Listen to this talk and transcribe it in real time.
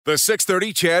The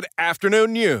 6:30 CHED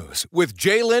Afternoon News with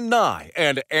Jaylen Nye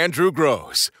and Andrew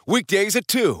Gross. Weekdays at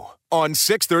 2 on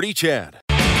 6:30 CHED.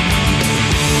 Spider-Man,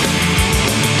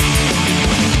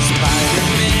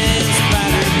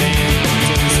 Spider-Man,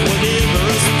 does whatever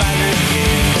a spider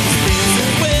can. Spins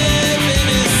a web in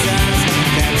his eyes,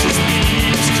 catches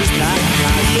thieves just like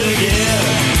fire. Yeah,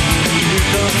 here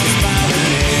comes the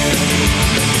Spider-Man.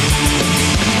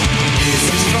 This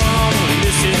is strong,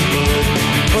 this is good.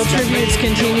 Well, tributes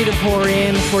continue to pour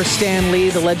in for Stan Lee,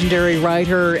 the legendary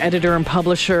writer, editor, and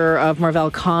publisher of Marvel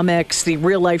Comics. The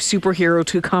real-life superhero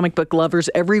to comic book lovers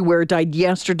everywhere died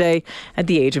yesterday at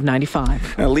the age of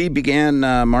 95. Lee began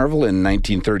Marvel in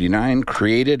 1939,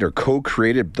 created or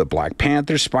co-created the Black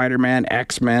Panther, Spider-Man,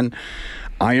 X-Men,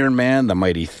 Iron Man, the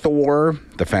Mighty Thor,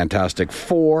 the Fantastic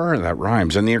Four, that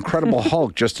rhymes, and the Incredible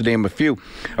Hulk, just to name a few.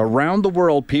 Around the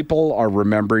world, people are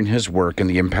remembering his work and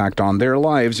the impact on their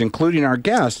lives, including our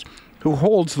guest, who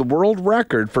holds the world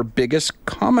record for biggest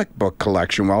comic book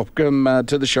collection. Welcome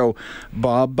to the show,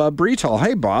 Bob Bretal.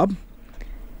 Hey, Bob.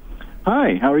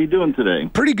 Hi, how are you doing today?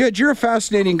 Pretty good. You're a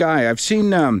fascinating guy. I've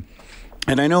seen, and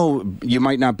I know you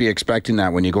might not be expecting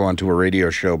that when you go onto a radio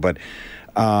show, but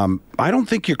I don't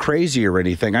think you're crazy or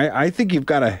anything. I think you've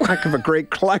got a heck of a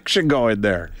great collection going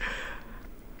there.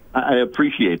 I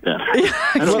appreciate that.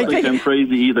 I don't think I'm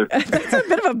crazy either. That's a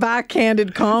bit of a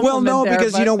backhanded compliment. Well, no, there,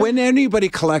 because, but... you know, when anybody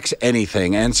collects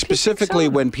anything, and specifically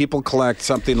when people collect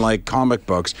something like comic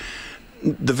books,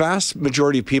 the vast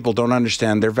majority of people don't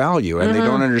understand their value, and they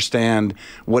don't understand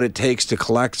what it takes to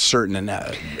collect certain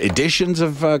editions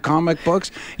of comic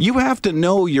books. You have to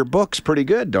know your books pretty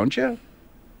good, don't you?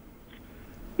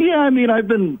 Yeah, I mean, I've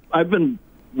been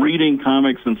reading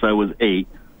comics since I was 8,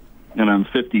 and I'm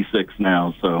 56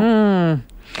 now, so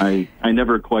I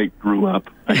never quite grew up,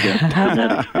 I guess, to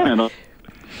that extent.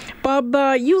 Bob,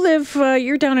 you live,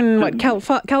 you're down in, what,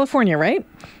 California, right?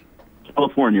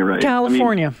 California, right?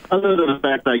 California. I mean, other than the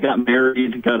fact I got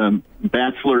married, got a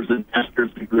bachelor's and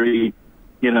master's degree,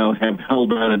 you know, have held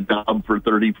down a job for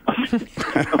 35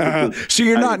 years. So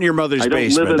you're not in your mother's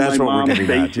basement. That's what we're getting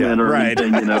at. Yeah. Or right.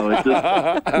 anything, you know, it's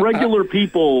just regular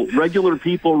people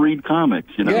read comics,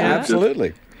 you know. Yeah,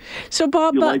 absolutely. So,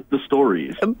 Bob, you like the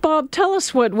stories. Bob, tell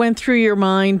us what went through your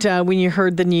mind when you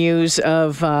heard the news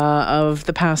of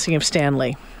the passing of Stan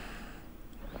Lee.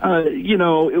 You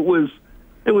know, it was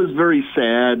very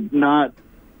sad, not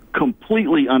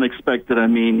completely unexpected. I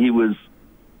mean, he was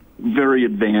very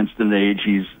advanced in age.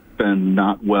 He's been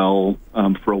not well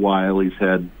for a while. He's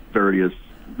had various,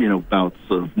 you know, bouts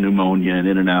of pneumonia and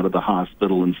in and out of the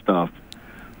hospital and stuff.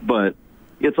 But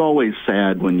it's always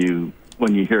sad when you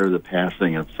hear the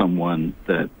passing of someone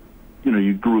that, you know,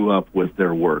 you grew up with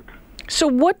their work. So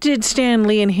what did Stan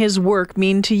Lee and his work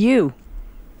mean to you?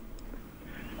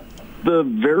 The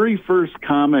very first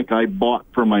comic I bought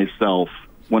for myself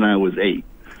when I was 8,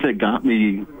 that got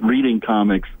me reading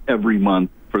comics every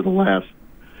month for the last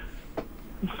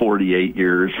 48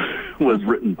 years, was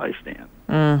written by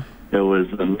Stan. It was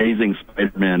Amazing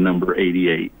Spider-Man number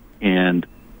 88. And,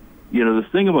 you know, the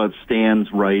thing about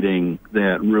Stan's writing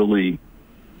that really,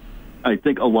 I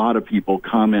think a lot of people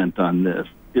comment on this,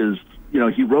 is, you know,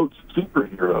 he wrote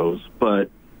superheroes, but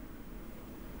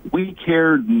we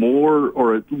cared more,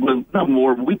 or not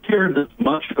more, we cared as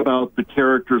much about the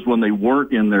characters when they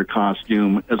weren't in their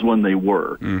costume as when they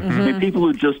were. I mean, people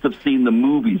who just have seen the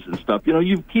movies and stuff, you know,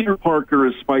 you Peter Parker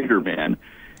as Spider-Man,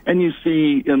 and you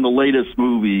see in the latest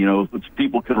movie, you know,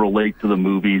 people can relate to the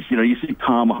movies. You know, you see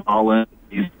Tom Holland,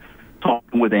 he's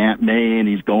talking with Aunt May, and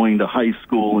he's going to high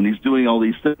school, and he's doing all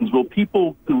these things. Well,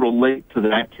 people can relate to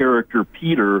that character,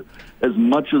 Peter, as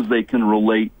much as they can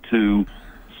relate to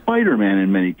Spider-Man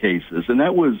in many cases, and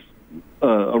that was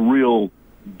a real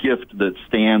gift that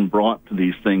Stan brought to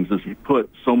these things, as he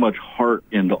put so much heart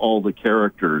into all the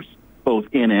characters, both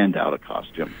in and out of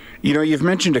costume. You know, you've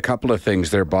mentioned a couple of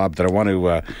things there, Bob, that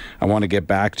I want to get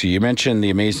back to. You mentioned the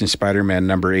Amazing Spider-Man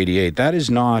number 88. That is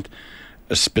not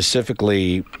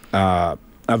specifically a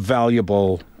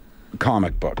valuable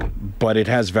comic book, but it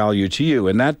has value to you,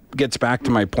 and that gets back to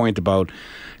my point about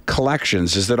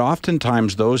collections, is that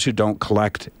oftentimes those who don't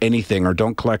collect anything or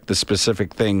don't collect the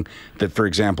specific thing that, for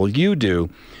example, you do,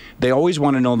 they always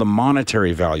want to know the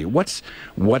monetary value. What's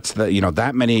the, you know,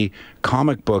 that many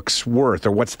comic books worth,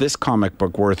 or what's this comic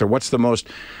book worth, or what's the most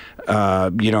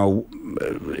you know,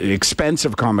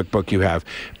 expensive comic book you have.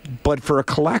 But for a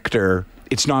collector,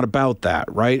 it's not about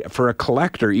that, right? For a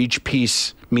collector, each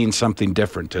piece means something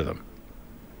different to them.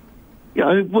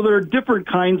 Yeah, well, there are different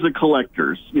kinds of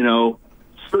collectors, you know.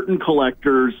 Certain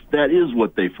collectors, that is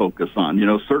what they focus on. You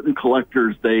know, certain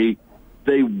collectors, they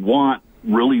want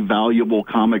really valuable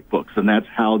comic books, and that's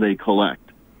how they collect.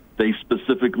 They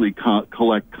specifically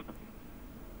collect.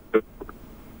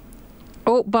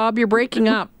 Oh, Bob, you're breaking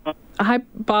up. Hi,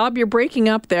 Bob, you're breaking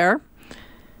up there.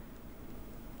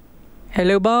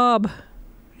 Hello, Bob.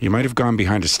 You might have gone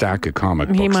behind a stack of comic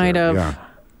books. He might there. have.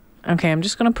 Yeah. Okay, I'm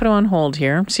just going to put him on hold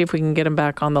here, see if we can get him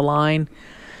back on the line,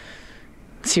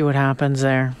 see what happens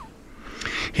there.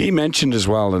 He mentioned as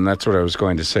well, and that's what I was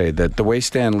going to say, that the way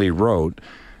Stan Lee wrote,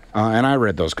 and I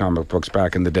read those comic books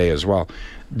back in the day as well,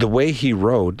 the way he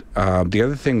wrote, the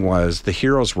other thing was the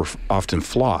heroes were often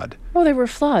flawed. Oh, they were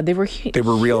flawed. They were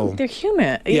real. They're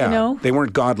human, Yeah, you know? they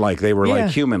weren't godlike. They were like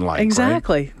human-like,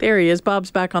 exactly. Right? There he is. Bob's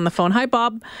back on the phone. Hi,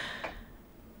 Bob.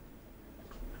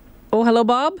 Oh, hello,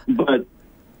 Bob. But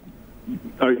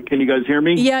can you guys hear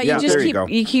me? Yeah, you just there you go.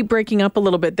 you keep breaking up a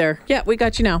little bit there. Yeah, we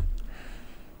got you now.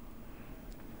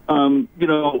 You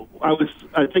know,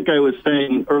 I think I was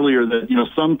saying earlier that, you know,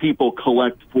 some people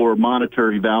collect for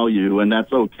monetary value, and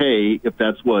that's okay if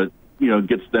that's what, you know,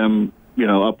 gets them, you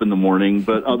know, up in the morning.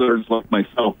 But others, like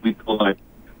myself, we collect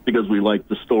because we like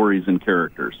the stories and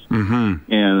characters.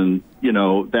 Mm-hmm. And, you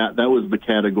know, that was the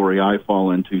category I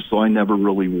fall into. So I never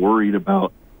really worried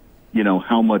about, you know,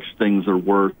 how much things are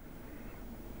worth.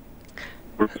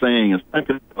 We're saying a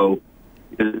second ago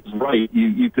is right.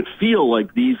 You could feel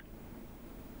like these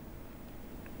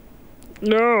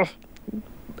No.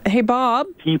 Hey, Bob.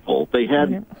 people, they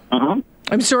had,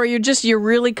 I'm sorry, you're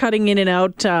really cutting in and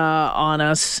out on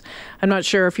us. I'm not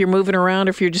sure if you're moving around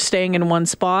or if you're just staying in one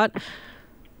spot.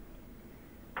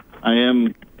 I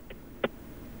am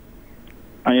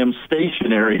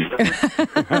stationary.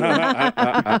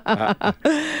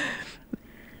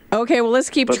 Okay, well,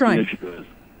 let's keep But the trying. issue is,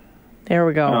 There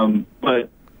we go. but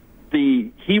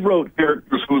he wrote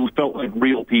characters who felt like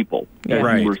real people, as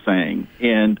Right. you were saying,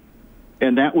 and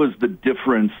that was the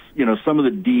difference. You know, some of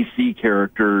the DC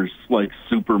characters like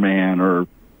Superman, or,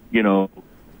 you know,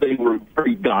 they were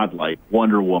very godlike.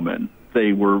 Wonder Woman,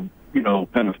 they were, you know,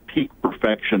 kind of peak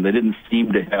perfection. They didn't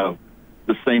seem to have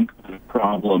the same kind of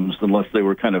problems unless they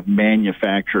were kind of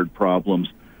manufactured problems.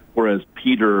 Whereas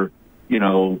Peter, you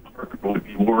know, would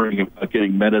be worrying about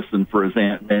getting medicine for his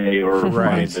Aunt May or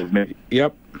Right.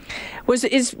 Yep. Was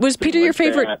Peter your like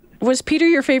favorite? that. Was Peter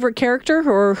your favorite character,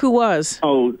 or who was?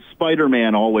 Oh,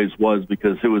 Spider-Man always was,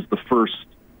 because it was the first,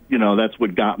 you know, that's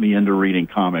what got me into reading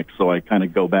comics. So I kind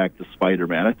of go back to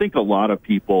Spider-Man. I think a lot of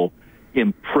people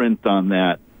imprint on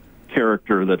that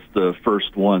character. That's the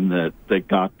first one that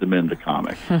got them into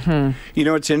comics. You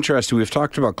know, it's interesting. We've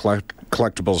talked about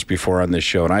collectibles before on this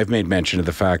show, and I've made mention of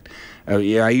the fact, I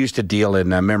used to deal in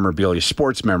memorabilia,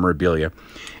 sports memorabilia,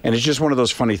 and it's just one of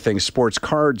those funny things. Sports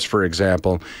cards, for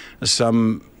example,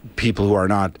 some people who are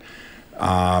not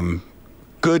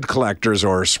good collectors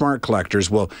or smart collectors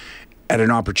will, at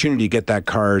an opportunity, get that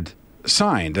card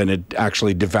signed, and it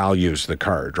actually devalues the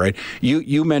card, right?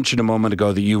 You mentioned a moment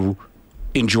ago that you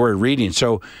enjoy reading.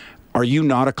 So are you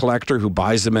not a collector who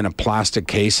buys them in a plastic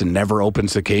case and never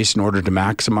opens the case in order to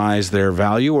maximize their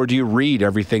value, or do you read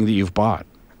everything that you've bought?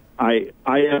 I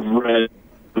have read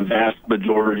the vast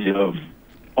majority of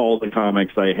all the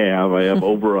comics I have. I have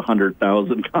over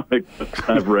 100,000 comic books.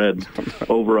 I've read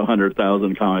over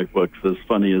 100,000 comic books, as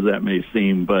funny as that may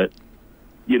seem. But,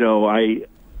 you know, I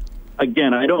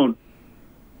don't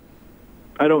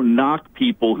knock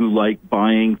people who like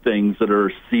buying things that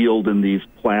are sealed in these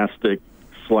plastic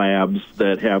slabs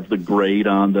that have the grade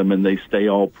on them and they stay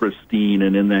all pristine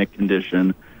and in that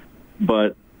condition.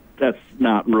 But that's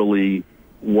not really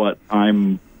what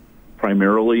I'm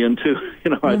primarily into.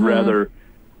 You know, I'd rather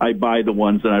I buy the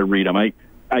ones and I read them. I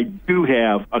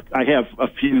have a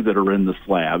few that are in the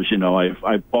slabs. You know,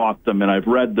 I've bought them and I've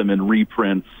read them in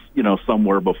reprints, you know,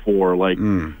 somewhere before, like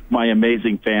My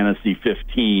Amazing Fantasy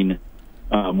 15,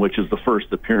 which is the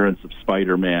first appearance of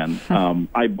Spider-Man.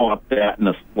 I bought that in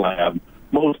a slab,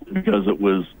 mostly because it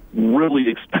was really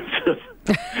expensive,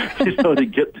 you know, to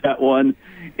get that one.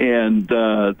 And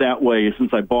that way,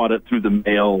 since I bought it through the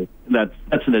mail,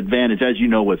 that's an advantage. As you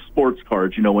know, with sports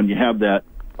cards, you know, when you have that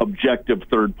objective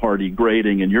third-party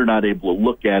grading and you're not able to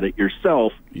look at it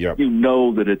yourself, Yep. you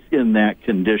know that it's in that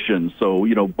condition. So,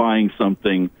 you know, buying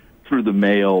something through the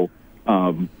mail,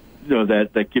 you know,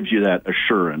 that gives you that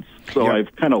assurance. So Yep.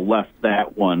 I've kind of left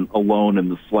that one alone in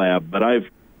the slab, but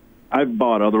I've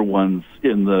bought other ones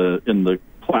in the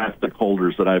plastic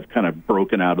holders that I've kind of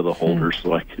broken out of the holders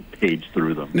so I could page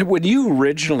through them. Now, when you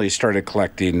originally started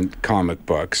collecting comic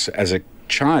books as a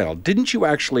child, didn't you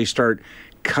actually start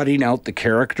cutting out the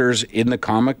characters in the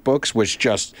comic books, which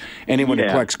just anyone who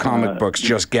Yeah, collects comic books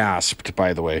just gasped,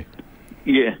 by the way?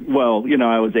 Yeah, well, you know,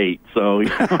 I was 8, so you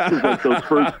know,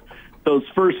 like those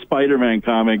first Spider-Man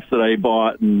comics that I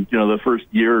bought, and the first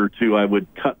year or two, I would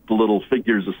cut the little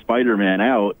figures of Spider-Man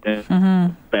out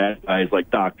and bad guys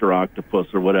like Dr. Octopus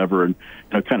or whatever, and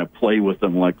kind of play with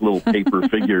them like little paper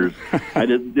figures. They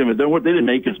didn't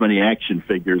make as many action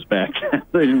figures back then.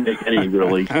 They didn't make any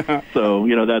really. So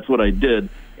that's what I did.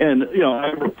 And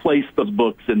I replaced those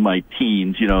books in my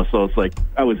teens. So it's like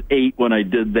I was 8 when I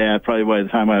did that. Probably by the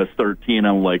time I was 13,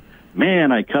 I'm like,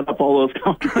 man, I cut up all those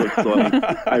comic books. So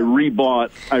I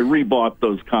rebought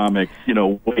those comics,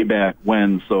 way back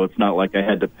when. So it's not like I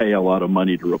had to pay a lot of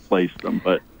money to replace them.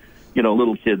 But,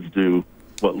 little kids do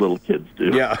what little kids do.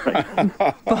 Yeah. Right?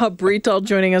 Bob Bretal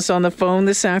joining us on the phone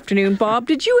this afternoon. Bob,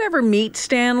 did you ever meet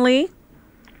Stan Lee?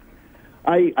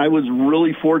 I was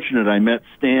really fortunate. I met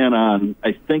Stan on,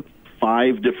 I think,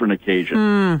 5 different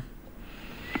occasions.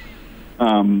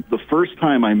 The first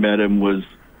time I met him was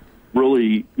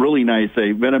really, really nice.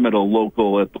 I met him at a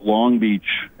Long Beach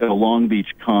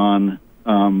Con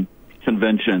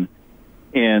convention,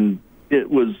 and this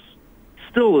was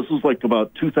like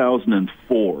about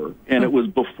 2004, and it was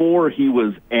before he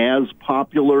was as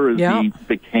popular as he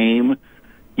became.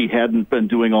 He hadn't been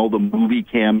doing all the movie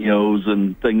cameos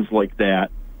and things like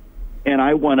that. And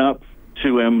I went up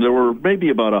to him. There were maybe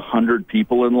about 100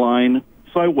 people in line,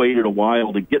 so I waited a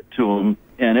while to get to him,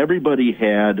 and everybody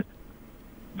had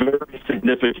very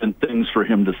significant things for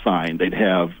him to sign. They'd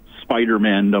have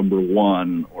Spider-Man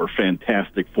 #1 or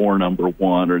Fantastic Four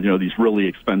 #1 or, these really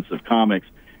expensive comics.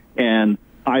 And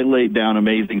I laid down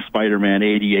Amazing Spider-Man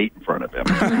 88 in front of him,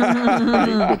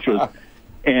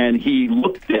 and he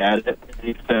looked at it and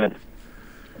he said,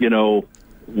 I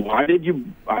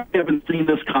haven't seen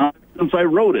this comic since I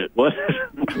wrote it. Why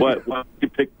did you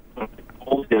pick it up? I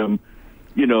told him,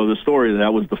 the story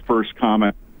that was the first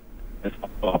comic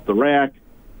off the rack.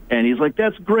 And he's like,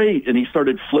 that's great. And he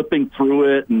started flipping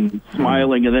through it and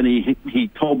smiling. And then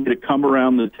he told me to come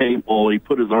around the table. He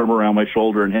put his arm around my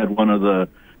shoulder and had one of the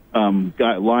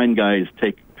line guys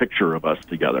take a picture of us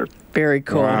together. Very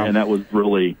cool. Wow. And that was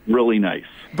really, really nice.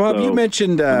 Bob, So,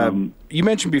 you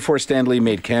mentioned before Stan Lee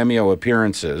made cameo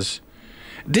appearances.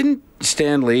 Didn't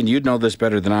Stan Lee, and you'd know this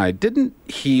better than I, didn't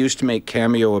he used to make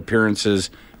cameo appearances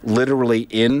literally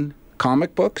in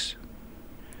comic books?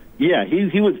 Yeah,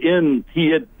 he'd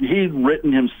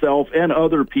written himself and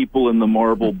other people in the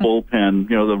Marvel bullpen,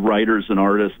 the writers and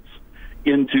artists,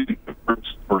 into different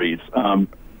stories.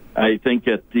 I think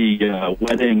at the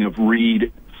wedding of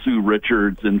Reed, Sue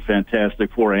Richards in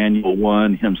Fantastic Four Annual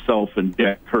 1, himself and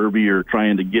Jack Kirby are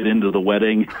trying to get into the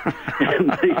wedding,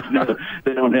 and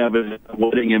they don't have a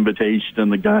wedding invitation,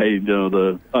 and the guy,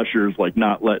 the usher's like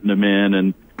not letting him in,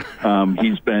 and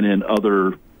he's been in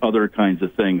other kinds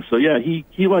of things. So yeah,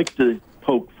 he likes to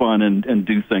poke fun and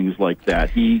do things like that.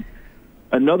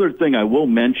 Another thing I will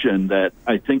mention that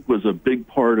I think was a big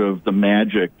part of the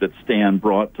magic that Stan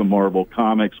brought to Marvel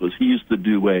Comics was he used to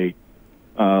do a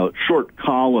short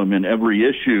column in every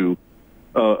issue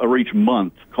or each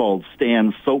month called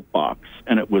Stan's Soapbox,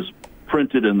 and it was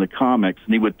printed in the comics,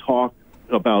 and he would talk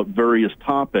about various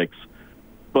topics,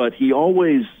 but he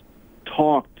always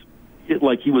talked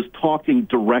like he was talking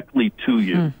directly to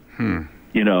you,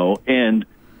 and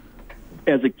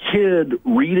as a kid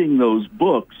reading those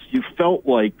books, you felt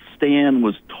like Stan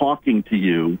was talking to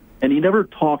you, and he never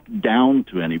talked down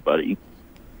to anybody.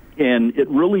 And it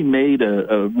really made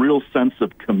a real sense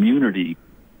of community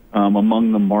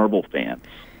among the Marvel fans.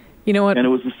 You know what? And it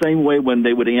was the same way when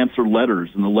they would answer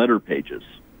letters in the letter pages.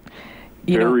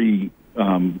 Very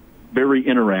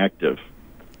interactive.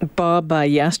 Bob,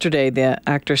 yesterday the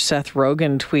actor Seth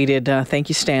Rogen tweeted, thank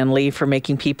you, Stan Lee, for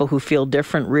making people who feel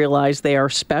different realize they are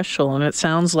special. And it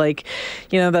sounds like,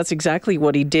 that's exactly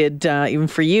what he did even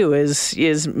for you,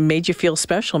 is made you feel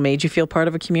special, made you feel part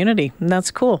of a community. And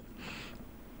that's cool.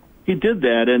 He did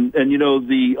that. And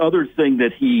the other thing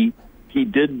that he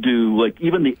did do, like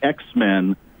even the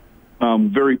X-Men,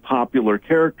 very popular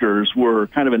characters, were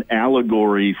kind of an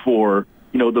allegory for,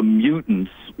 the mutants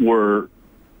were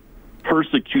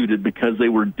persecuted because they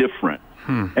were different.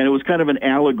 And it was kind of an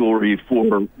allegory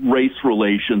for race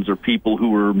relations or people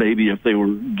who were maybe if they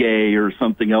were gay or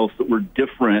something else that were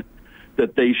different,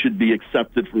 that they should be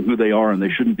accepted for who they are and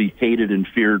they shouldn't be hated and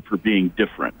feared for being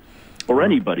different. Or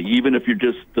anybody, even if you're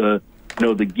just, the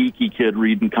geeky kid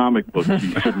reading comic books,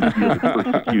 you shouldn't feel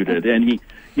persecuted. And he,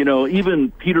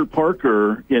 even Peter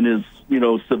Parker in his,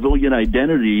 civilian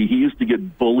identity, he used to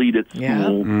get bullied at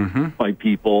school by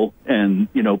people and,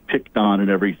 picked on and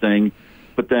everything.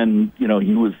 But then, he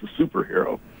was the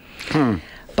superhero.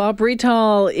 Bob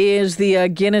Rital is the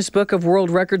Guinness Book of World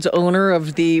Records owner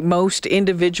of the most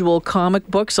individual comic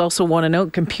books. Also want to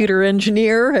note computer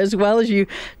engineer as well, as you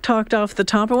talked off the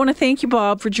top. I want to thank you,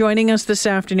 Bob, for joining us this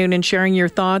afternoon and sharing your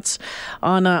thoughts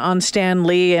on Stan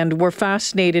Lee. And we're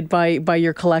fascinated by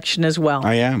your collection as well.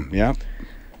 I am, yeah.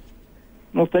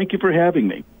 Well, thank you for having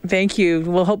me. Thank you.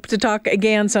 We'll hope to talk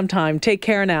again sometime. Take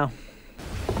care now.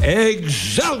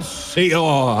 Excelsior!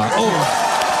 Oh.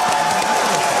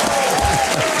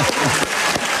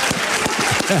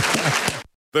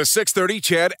 The 6:30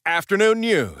 CHED Afternoon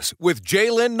News with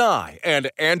Jaylen Nye and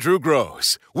Andrew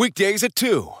Gross. Weekdays at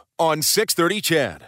 2 on 6:30 CHED.